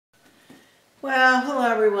Well, hello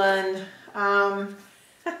everyone.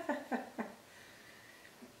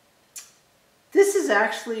 This is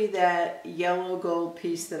actually that yellow gold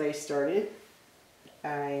piece that I started.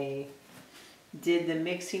 I did the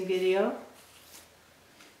mixing video.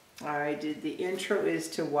 I did the intro as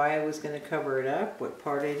to why I was going to cover it up, what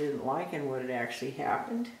part I didn't like, and what had actually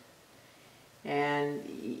happened. And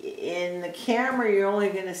in the camera, you're only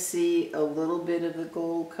going to see a little bit of the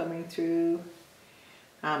gold coming through.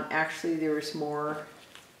 Actually, there was more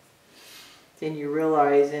than you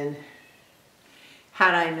realize, and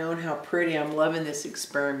had I known how pretty, I'm loving this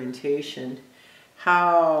experimentation,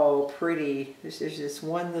 how pretty. There's this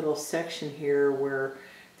one little section here where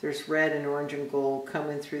there's red and orange and gold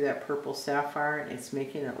coming through that purple sapphire, and it's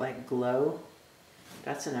making it like glow.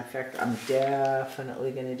 That's an effect I'm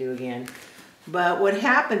definitely going to do again. But what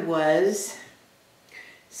happened was,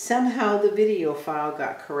 somehow the video file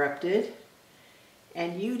got corrupted,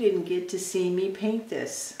 and you didn't get to see me paint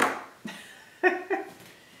this.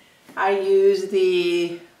 I used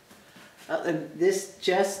the, this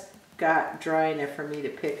just got dry enough for me to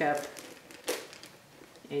pick up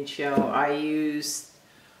and show. I used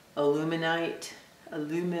Illuminite,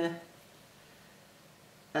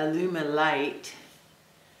 Light.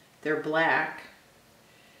 They're black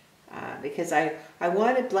because I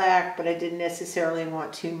wanted black, but I didn't necessarily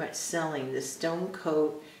want too much selling. The stone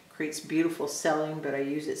coat creates beautiful selling, but I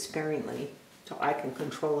use it sparingly so I can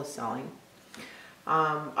control the selling.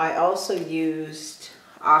 I also used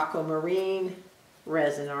aquamarine,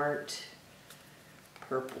 Rezin Arte,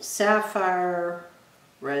 Purple Sapphire,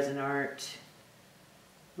 Rezin Arte.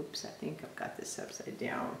 Oops, I think I've got this upside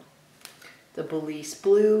down. The Belize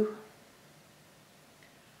Blue.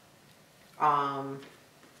 And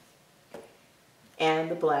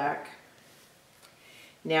the black.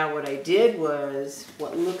 Now what I did was,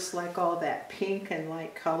 what looks like all that pink and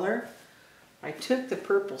light color, I took the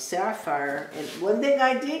Purple Sapphire, and one thing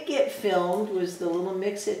I did get filmed was the little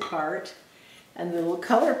mix-it part and the little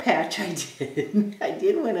color patch I did.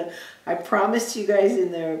 I promised you guys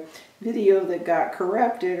in the video that got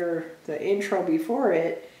corrupted, or the intro before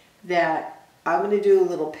it, that I'm going to do a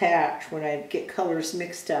little patch when I get colors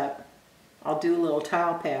mixed up. I'll do a little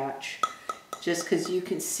tile patch, just because you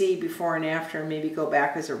can see before and after, and maybe go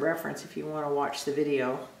back as a reference if you want to watch the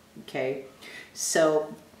video. Okay,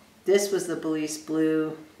 so this was the Belize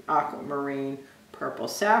Blue, Aquamarine, Purple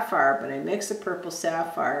Sapphire, but I mixed the Purple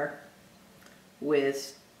Sapphire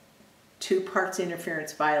with 2 parts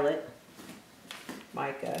Interference Violet,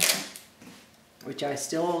 mica, which I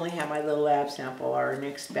still only have my little lab sample. Our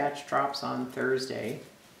next batch drops on Thursday.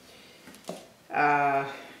 To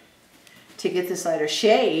get this lighter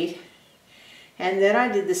shade. And then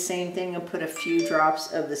I did the same thing and put a few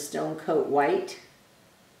drops of the Stone Coat White,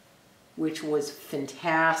 which was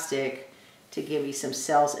fantastic to give me some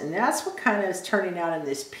cells. And that's what kind of is turning out in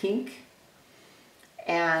this pink.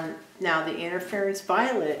 And now the Interference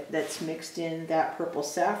Violet that's mixed in that Purple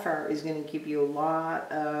Sapphire is going to give you a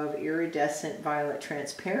lot of iridescent violet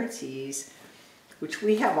transparencies, which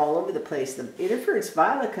we have all over the place. The Interference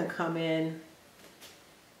Violet can come in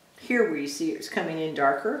here where you see it's coming in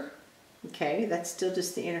darker. Okay, that's still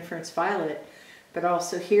just the Interference Violet, but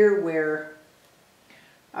also here where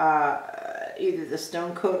either the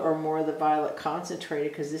Stone Coat or more of the violet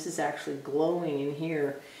concentrated, because this is actually glowing in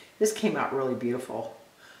here. This came out really beautiful.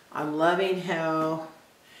 I'm loving how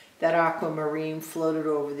that aquamarine floated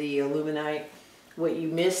over the Illuminite. What you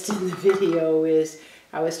missed in the video is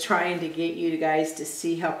I was trying to get you guys to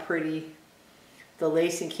see how pretty the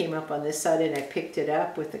lacing came up on this side, and I picked it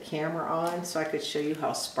up with the camera on so I could show you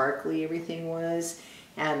how sparkly everything was,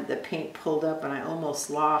 and the paint pulled up, and I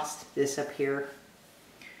almost lost this up here.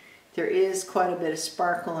 There is quite a bit of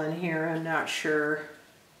sparkle in here. I'm not sure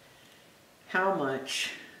how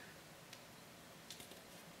much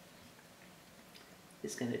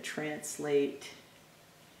is going to translate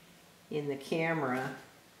in the camera.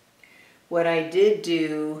 What I did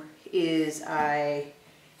do is I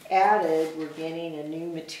added, we're getting a new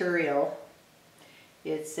material.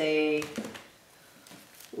 It's a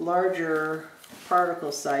larger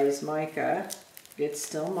particle size mica. It's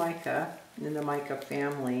still mica in the mica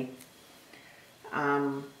family.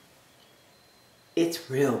 It's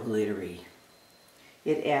real glittery.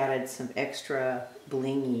 It added some extra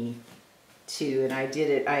blingy to, and I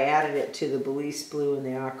added it to the Belize Blue and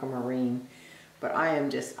the Aquamarine. But I am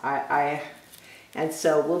just, and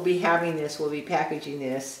so we'll be having this, we'll be packaging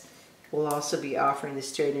this. We'll also be offering the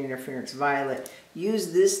Straight Interference Violet.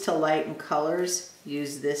 Use this to lighten colors.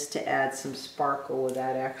 Use this to add some sparkle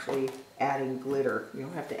without actually adding glitter. You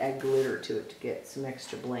don't have to add glitter to it to get some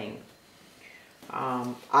extra bling.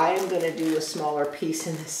 I am going to do a smaller piece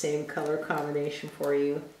in the same color combination for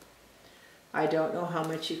you. I don't know how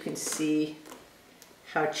much you can see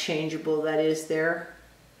how changeable that is there.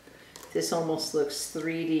 This almost looks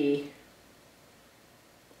 3D,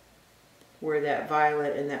 where that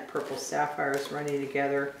violet and that purple sapphire is running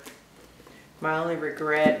together. My only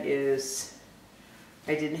regret is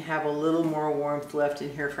I didn't have a little more warmth left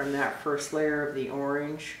in here from that first layer of the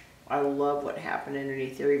orange. I love what happened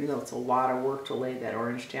underneath there, even though it's a lot of work to lay that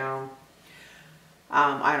orange down.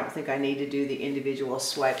 I don't think I need to do the individual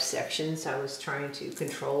swipe sections. I was trying to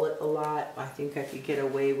control it a lot. I think I could get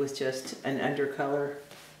away with just an undercolor,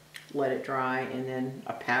 let it dry, and then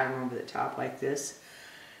a pattern over the top like this.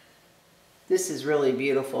 This is really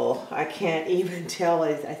beautiful. I can't even tell.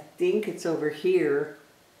 I think it's over here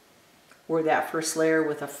where that first layer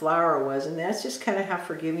with a flower was, and that's just kind of how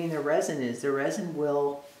forgiving the resin is. The resin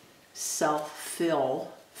will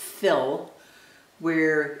self-fill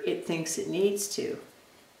where it thinks it needs to.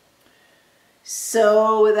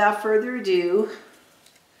 So without further ado,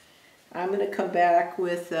 I'm going to come back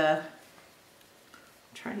with, I'm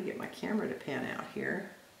trying to get my camera to pan out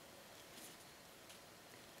here.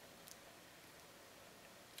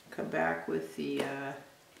 Come back with the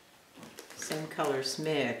same colors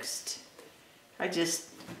mixed. I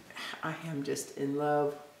am just in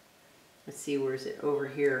love. Let's see, where is it? Over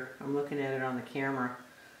here. I'm looking at it on the camera.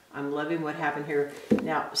 I'm loving what happened here.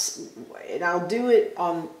 Now, and I'll do it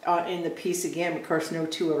in the piece again. Of course, no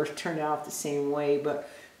two ever turned out the same way. But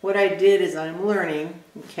what I did is I'm learning.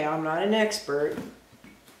 Okay, I'm not an expert.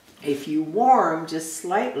 If you warm just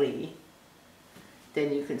slightly,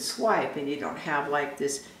 then you can swipe and you don't have like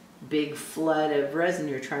this big flood of resin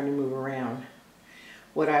you're trying to move around.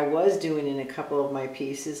 What I was doing in a couple of my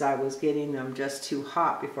pieces, I was getting them just too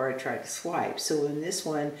hot before I tried to swipe. So in this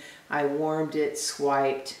one, I warmed it,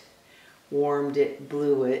 swiped, warmed it,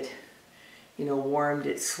 blew it, you know, warmed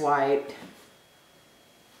it, swiped,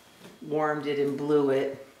 warmed it and blew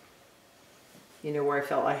it, you know, where I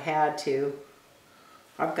felt I had to.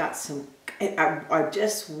 I've got some, I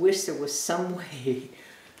just wish there was some way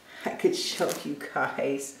I could show you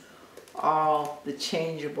guys all the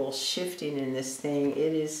changeable shifting in this thing.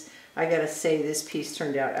 It is, I gotta say, this piece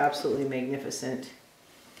turned out absolutely magnificent.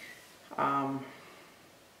 I'm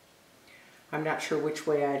not sure which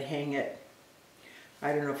way I'd hang it.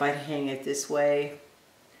 I don't know if I'd hang it this way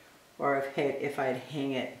or if I'd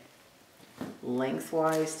hang it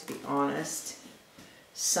lengthwise, to be honest.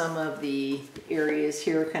 Some of the areas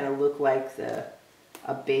here kind of look like a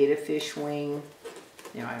betta fish wing.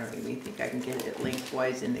 You know, I don't even think I can get it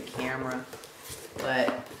lengthwise in the camera,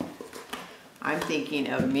 but I'm thinking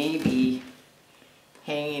of maybe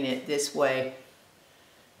hanging it this way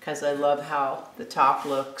because I love how the top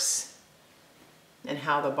looks and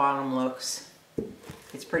how the bottom looks.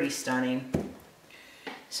 It's pretty stunning.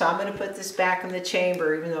 So I'm going to put this back in the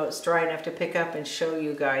chamber, even though it's dry enough to pick up and show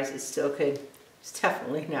you guys. It still could, it's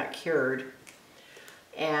definitely not cured.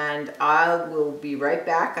 And I will be right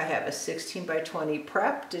back. I have a 16 by 20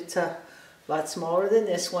 prepped. It's a lot smaller than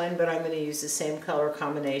this one, but I'm going to use the same color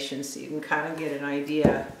combination so you can kind of get an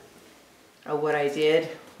idea of what I did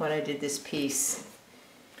when I did this piece.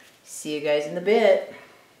 See you guys in a bit.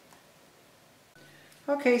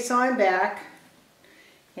 Okay, so I'm back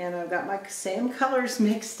and I've got my same colors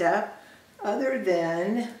mixed up, other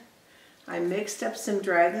than I mixed up some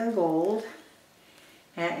dragon gold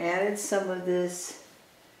and added some of this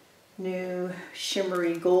new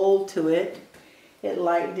shimmery gold to it. It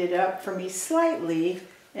lightened it up for me slightly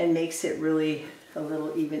and makes it really a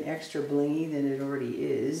little even extra blingy than it already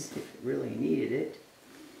is, if it really needed it.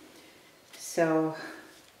 So,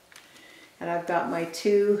 and I've got my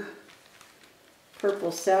two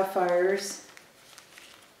purple sapphires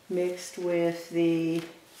mixed with the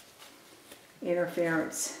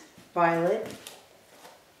interference violet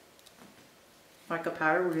mica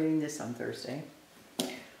powder. We're doing this on Thursday.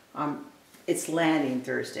 It's landing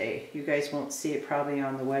Thursday. You guys won't see it probably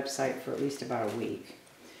on the website for at least about a week.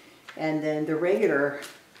 And then the regular,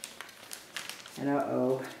 and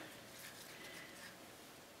uh-oh.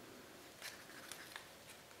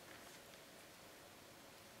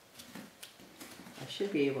 I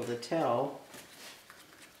should be able to tell.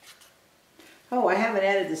 Oh, I haven't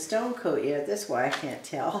added the stone coat yet. That's why I can't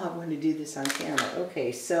tell. I'm going to do this on camera.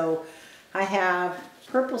 Okay, so I have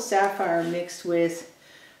purple sapphire mixed with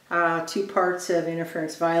 2 parts of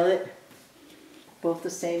interference violet, both the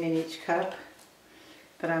same in each cup.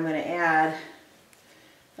 But I'm going to add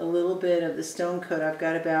a little bit of the stone coat. I've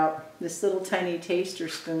got about this little tiny taster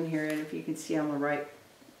spoon here, and if you can see on the right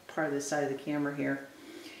part of the side of the camera here.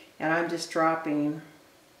 And I'm just dropping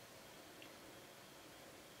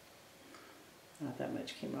Not that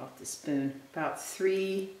much came off the spoon. About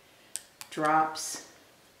 3 drops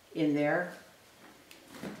in there.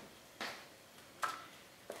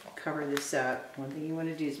 Cover this up. One thing you want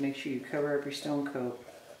to do is make sure you cover up your stone coat.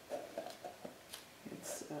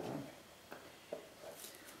 It's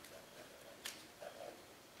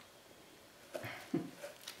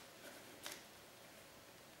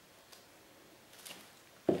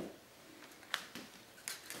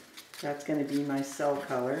that's going to be my cell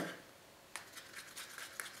color.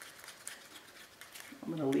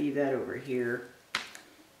 I'm going to leave that over here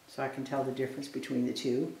so I can tell the difference between the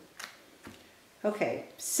two. Okay,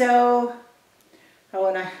 so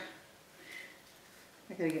I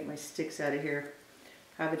gotta get my sticks out of here.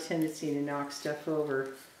 I have a tendency to knock stuff over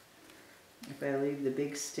if I leave the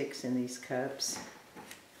big sticks in these cups.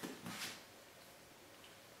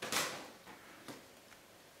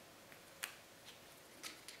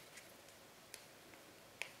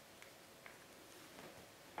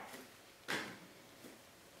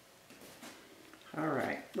 All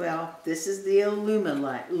right, well, this is the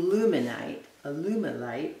Illuminite,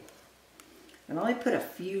 and I only put a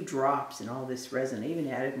few drops in all this resin. I even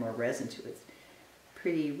added more resin to it.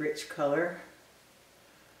 Pretty rich color.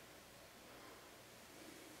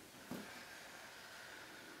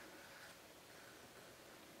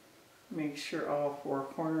 Make sure all 4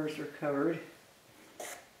 corners are covered.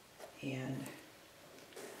 And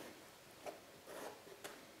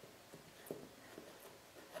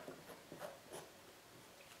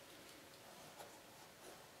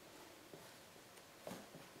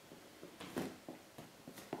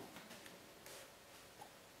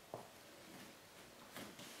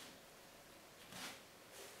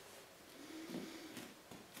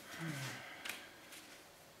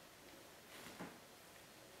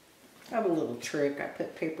I have a little trick. I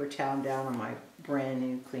put paper towel down on my brand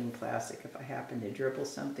new clean plastic if I happen to dribble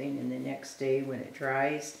something, and the next day when it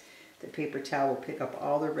dries, the paper towel will pick up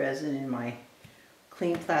all the resin, and my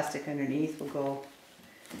clean plastic underneath will go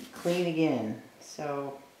clean again.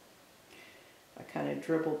 So I kind of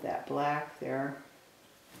dribbled that black there.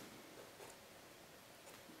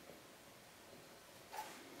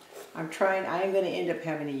 I'm going to end up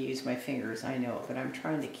having to use my fingers, I know, but I'm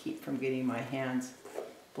trying to keep from getting my hands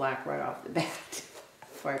black right off the bat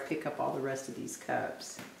before I pick up all the rest of these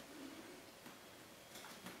cups.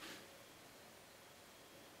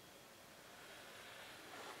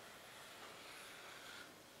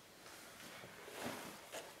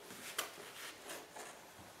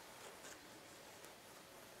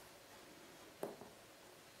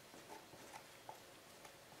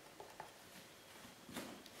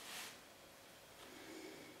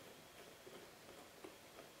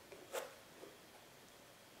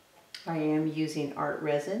 I am using art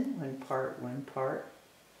resin, one part.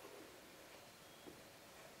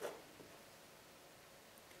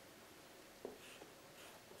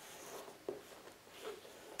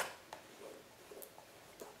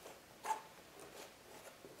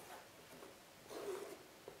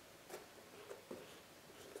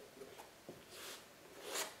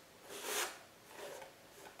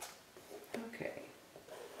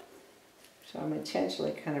 So I'm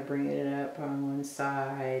intentionally kind of bringing it up on one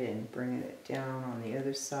side and bringing it down on the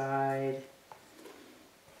other side.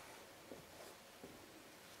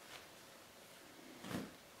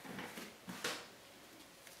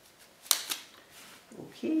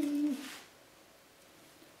 Okay.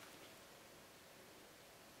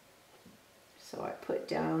 So I put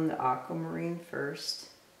down the aquamarine first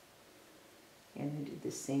and then did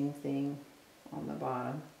the same thing on the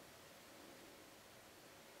bottom.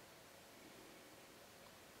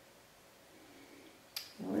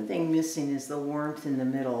 The only thing missing is the warmth in the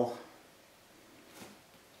middle.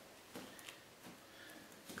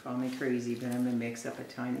 Call me crazy, but I'm going to mix up a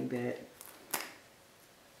tiny bit.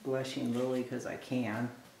 Blushing lily because I can.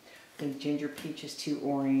 I think ginger peach is too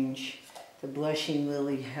orange. The blushing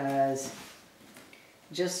lily has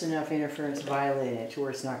just enough interference violet in it to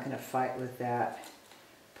where it's not going to fight with that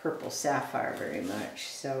purple sapphire very much.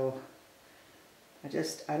 So I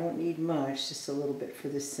don't need much, just a little bit for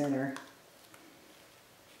the center.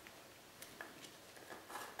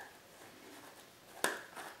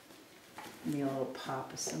 Give me a little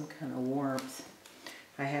pop of some kind of warmth.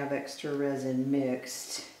 I have extra resin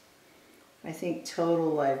mixed. I think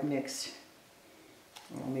total I've mixed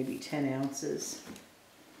maybe 10 ounces.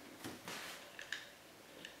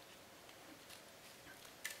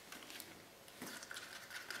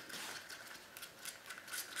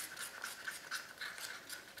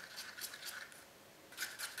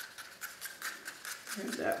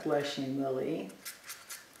 There's that blushing lily.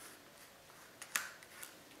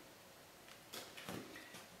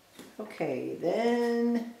 Okay,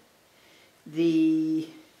 then the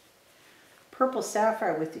Purple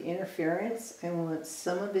Sapphire with the interference. I want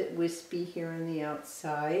some of it wispy here on the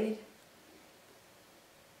outside.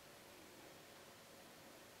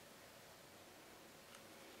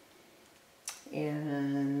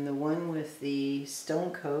 And the one with the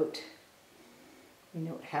stone coat, you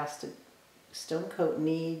know, it has to, stone coat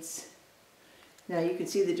needs, now you can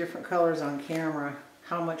see the different colors on camera,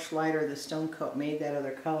 how much lighter the stone coat made that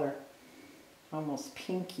other color. Almost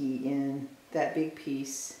pinky in that big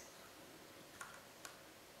piece.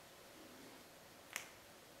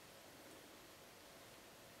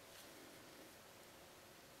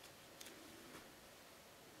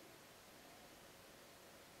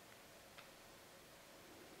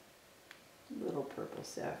 Little Purple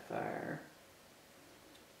Sapphire.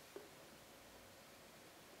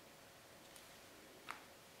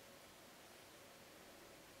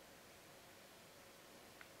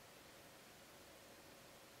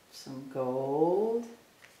 Some gold.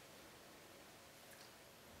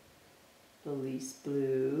 Elise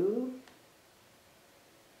blue.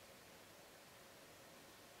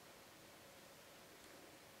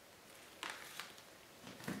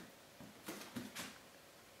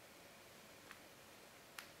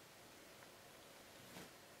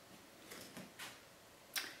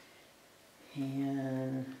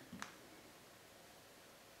 And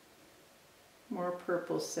more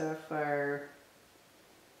Purple Sapphire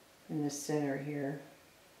in the center here.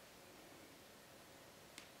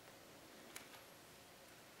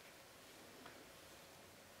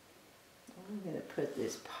 I'm going to put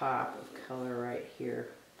this pop of color right here.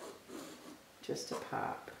 Just a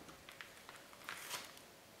pop.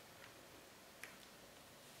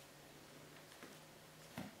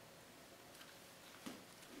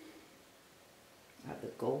 I have the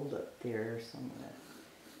gold up there, so I'm going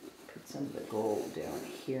to put some of the gold down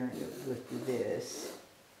here with this.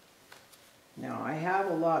 Now I have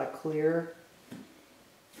a lot of clear,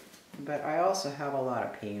 but I also have a lot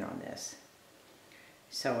of paint on this.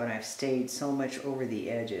 So, and I've stayed so much over the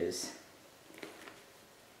edges.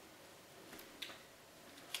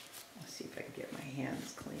 Let's see if I can get my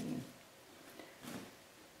hands clean.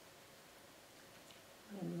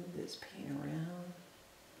 I'll move this paint around,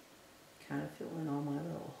 kind of fill in all my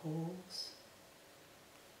little holes.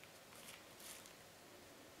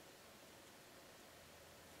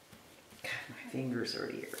 God, my fingers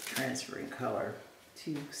already are transferring color.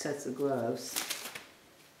 2 sets of gloves.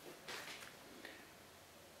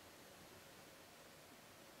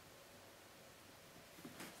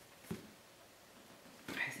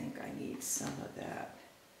 Some of that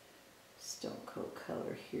stone coat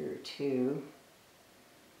color here too.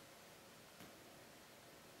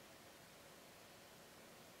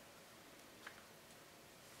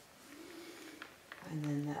 And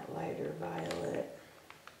then that lighter violet.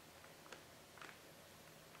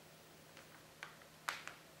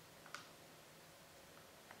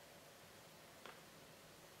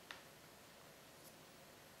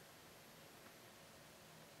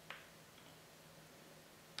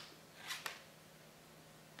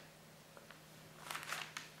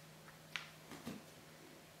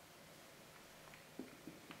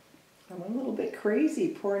 I went a little bit crazy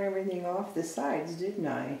pouring everything off the sides, didn't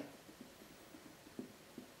I?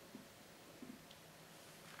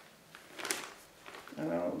 I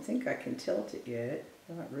don't think I can tilt it yet.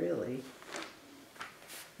 Not really.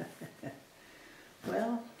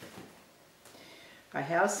 Well, I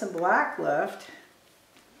have some black left.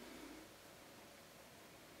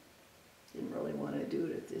 Didn't really want to do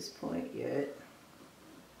it at this point yet,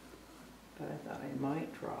 but I thought I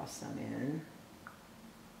might draw some in.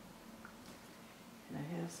 And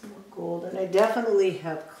I have some more gold, and I definitely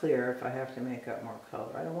have clear if I have to make up more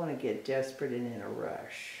color. I don't want to get desperate and in a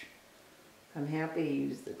rush. I'm happy to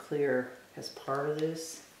use the clear as part of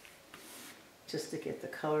this, just to get the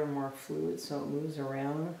color more fluid so it moves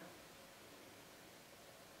around.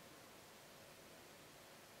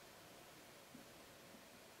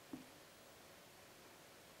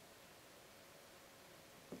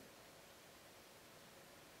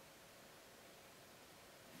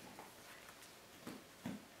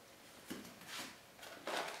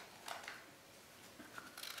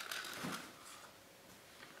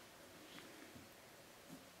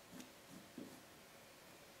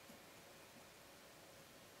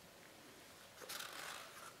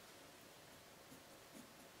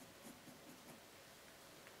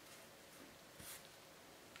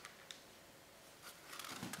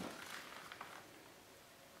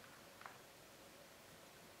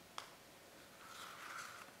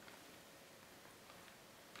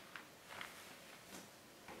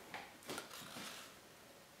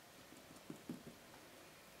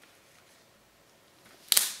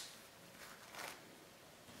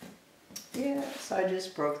 So I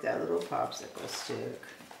just broke that little popsicle stick.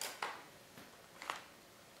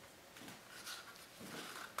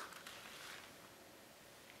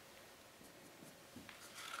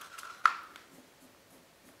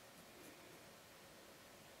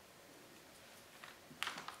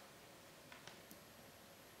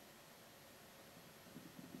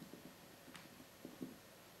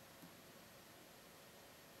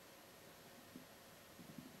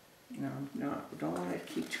 No, don't want to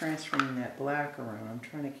keep transferring that black around. I'm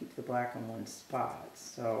trying to keep the black in one spot.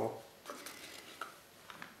 So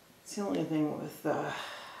it's the only thing with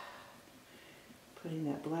putting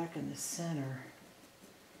that black in the center.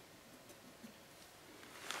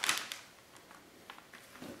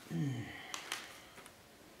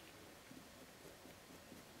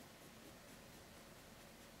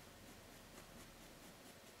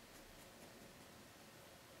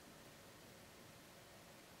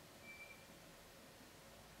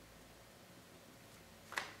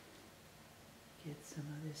 Get some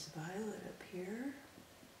of this violet up here.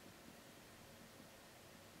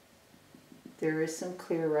 There is some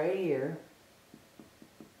clear right here.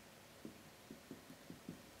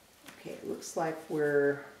 Okay, it looks like we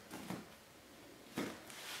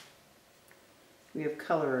have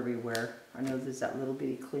color everywhere. I know there's that little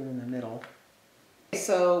bitty clear in the middle.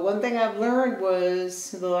 So one thing I've learned was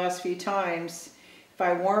the last few times, if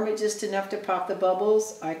I warm it just enough to pop the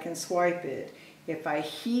bubbles, I can swipe it. If I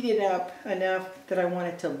heat it up enough that I want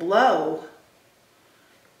it to blow,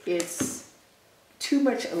 it's too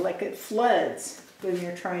much, like it floods when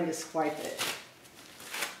you're trying to swipe it.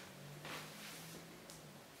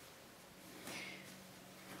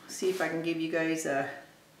 See if I can give you guys a,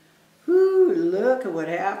 whoo, look at what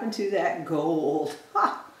happened to that gold.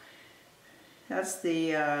 Ha! That's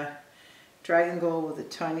the dragon gold with a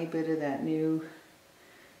tiny bit of that new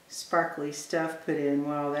sparkly stuff put in.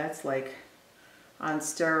 Wow, that's like on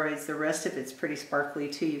steroids. The rest of it's pretty sparkly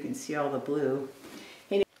too. You can see all the blue.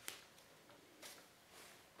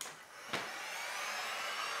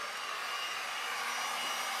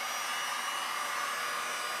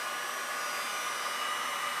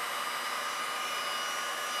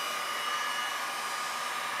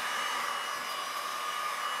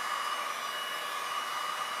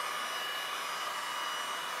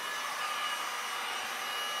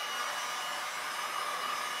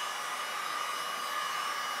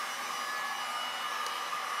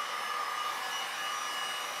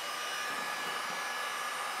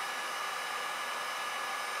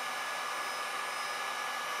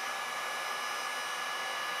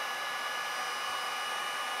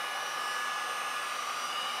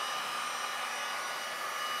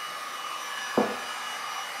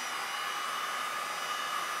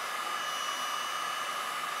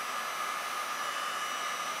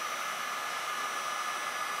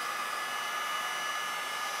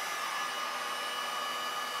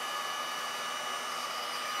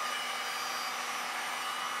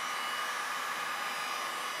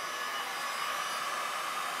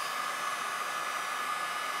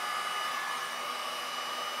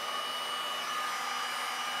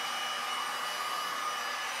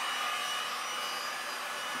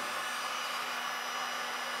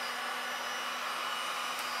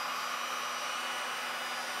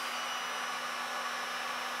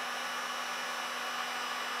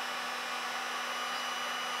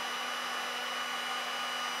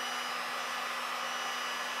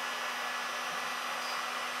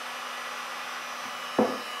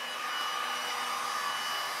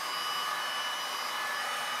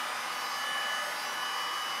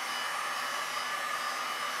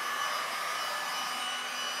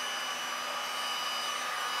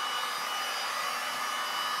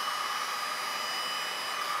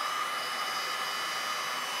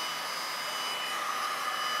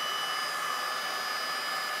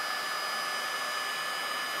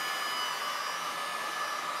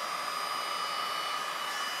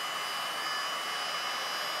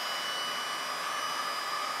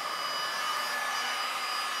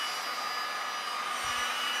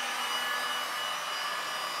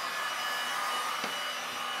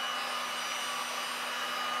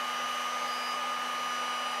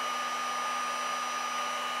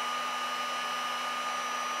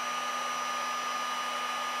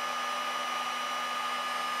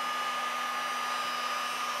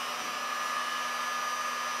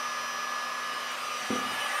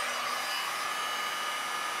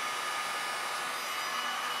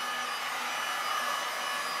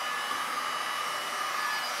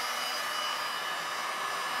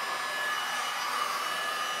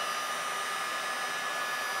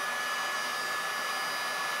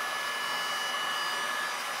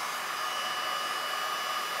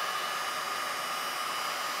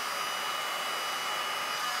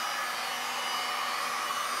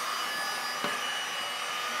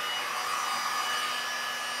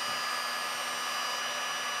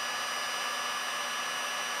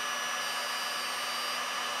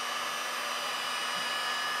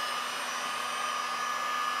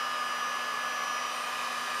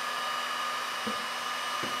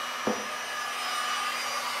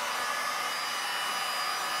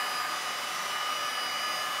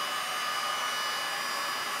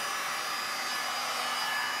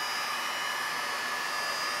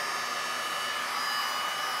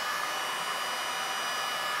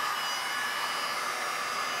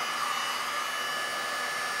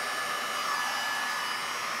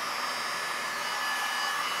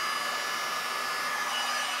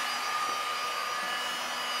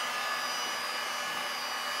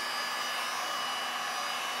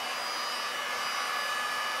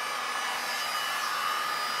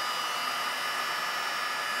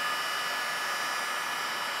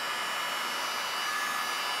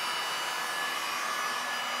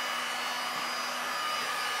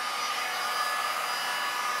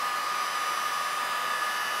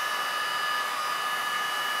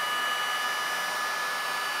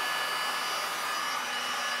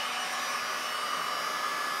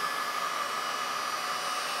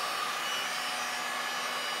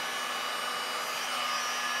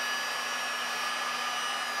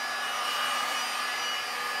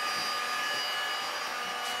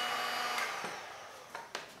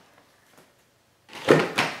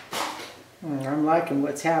 I'm liking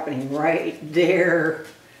what's happening right there.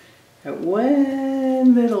 That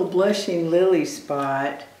one little blushing lily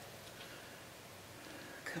spot.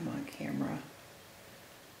 Come on, camera.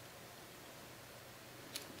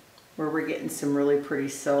 Where we're getting some really pretty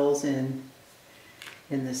cells in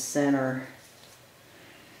the center.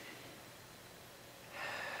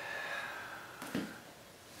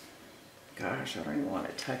 Gosh, I don't even want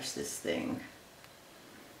to touch this thing.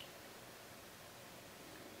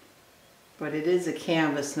 But it is a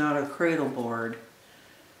canvas, not a cradle board.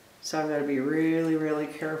 So I've got to be really, really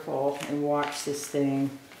careful and watch this thing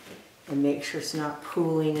and make sure it's not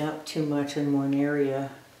pooling up too much in one area.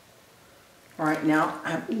 All right, now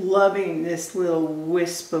I'm loving this little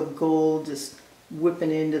wisp of gold just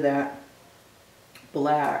whipping into that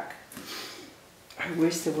black. I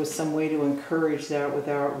wish there was some way to encourage that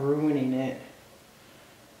without ruining it.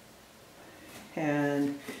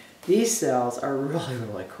 And these cells are really,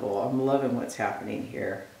 really cool. I'm loving what's happening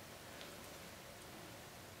here.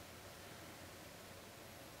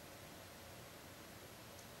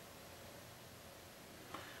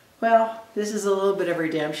 Well, this is a little bit of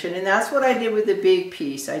redemption, and that's what I did with the big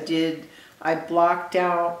piece. I blocked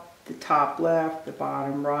out the top left, the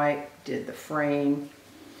bottom right, did the frame,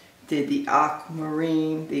 did the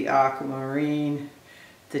aquamarine,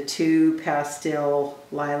 the two pastel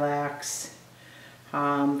lilacs,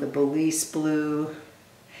 the Belize blue.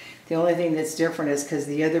 The only thing that's different is because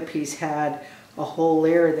the other piece had a whole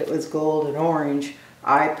layer that was gold and orange,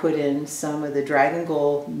 I put in some of the dragon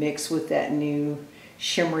gold mixed with that new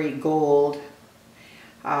shimmery gold,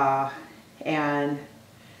 and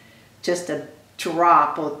just a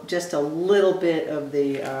drop, just a little bit of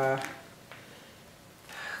the, God,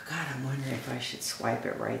 I'm wondering if I should swipe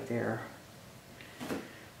it right there.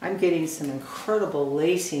 I'm getting some incredible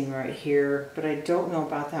lacing right here, but I don't know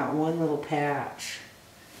about that one little patch.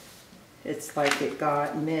 It's like it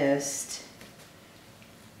got missed.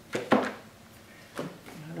 I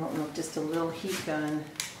don't know if just a little heat gun.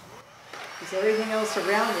 Because everything else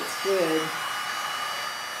around it's good.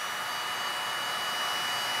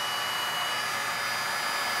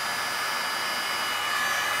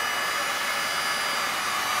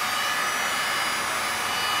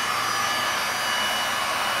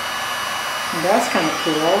 And that's kind of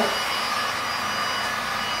cool.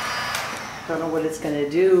 Don't know what it's going to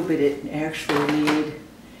do, but it actually made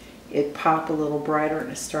it pop a little brighter and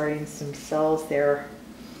it's starting some cells there.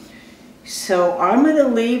 So I'm going to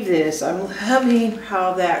leave this. I'm loving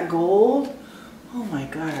how that gold, oh my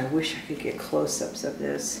God, I wish I could get close-ups of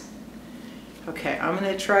this. Okay, I'm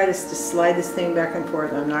going to try to slide this thing back and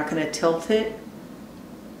forth. I'm not going to tilt it.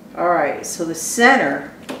 All right, so the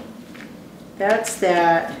center, that's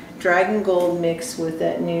that dragon gold mixed with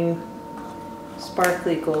that new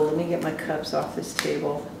sparkly gold. Let me get my cups off this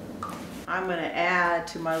table. I'm going to add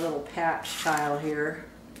to my little patch tile here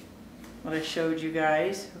what I showed you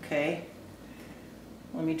guys. Okay,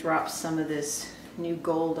 let me drop some of this new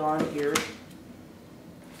gold on here.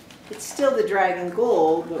 It's still the dragon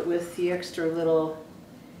gold, but with the extra little,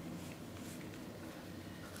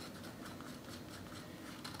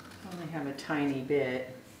 I only have a tiny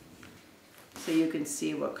bit, so you can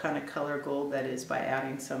see what kind of color gold that is by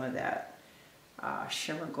adding some of that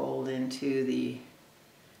shimmer gold into the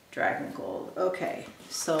dragon gold. Okay,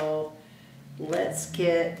 so let's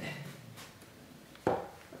get a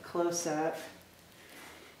close-up,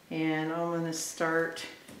 and I'm going to start,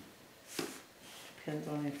 depends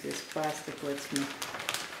on if this plastic lets me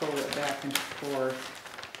pull it back and forth.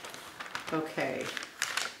 Okay.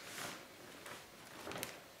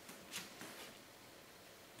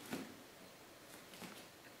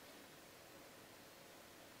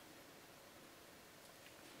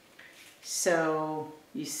 So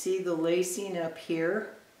you see the lacing up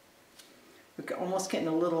here. We're almost getting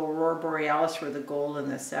a little aurora borealis where the gold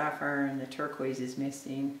and the sapphire and the turquoise is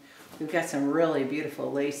missing. We've got some really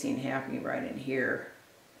beautiful lacing happening right in here.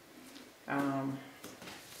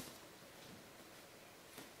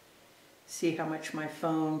 See how much my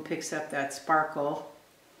phone picks up that sparkle.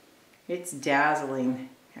 It's dazzling,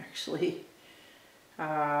 actually.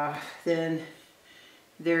 Then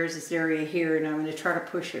there's this area here, and I'm going to try to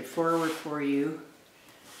push it forward for you.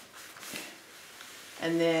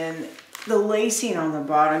 And then the lacing on the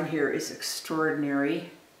bottom here is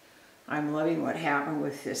extraordinary. I'm loving what happened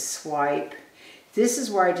with this swipe. This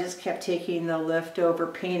is where I just kept taking the leftover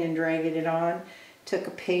paint and dragging it on. Took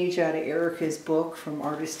a page out of Erica's book, From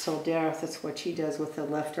Artist Till Death. That's what she does with the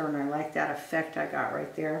leftover, and I like that effect I got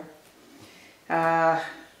right there.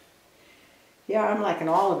 Yeah, I'm liking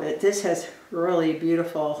all of it. This has really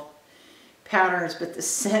beautiful patterns, but the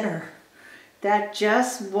center that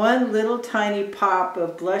just one little tiny pop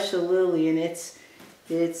of Blush a Lily, and it's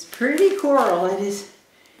pretty coral. It is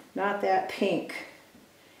not that pink.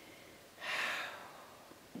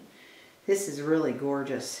 This is really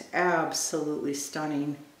gorgeous, absolutely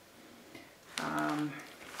stunning.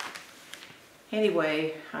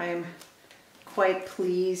 Anyway, I'm quite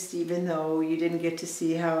pleased, even though you didn't get to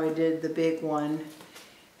see how I did the big one.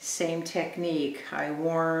 Same technique. I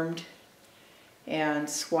warmed and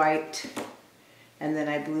swiped, and then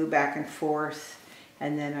I blew back and forth,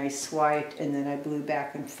 and then I swiped, and then I blew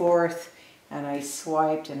back and forth, and I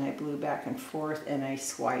swiped, and I blew back and forth, and I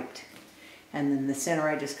swiped. And then the center,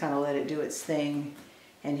 I just kind of let it do its thing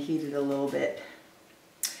and heat it a little bit.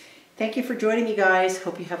 Thank you for joining me, guys.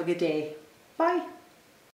 Hope you have a good day. Bye.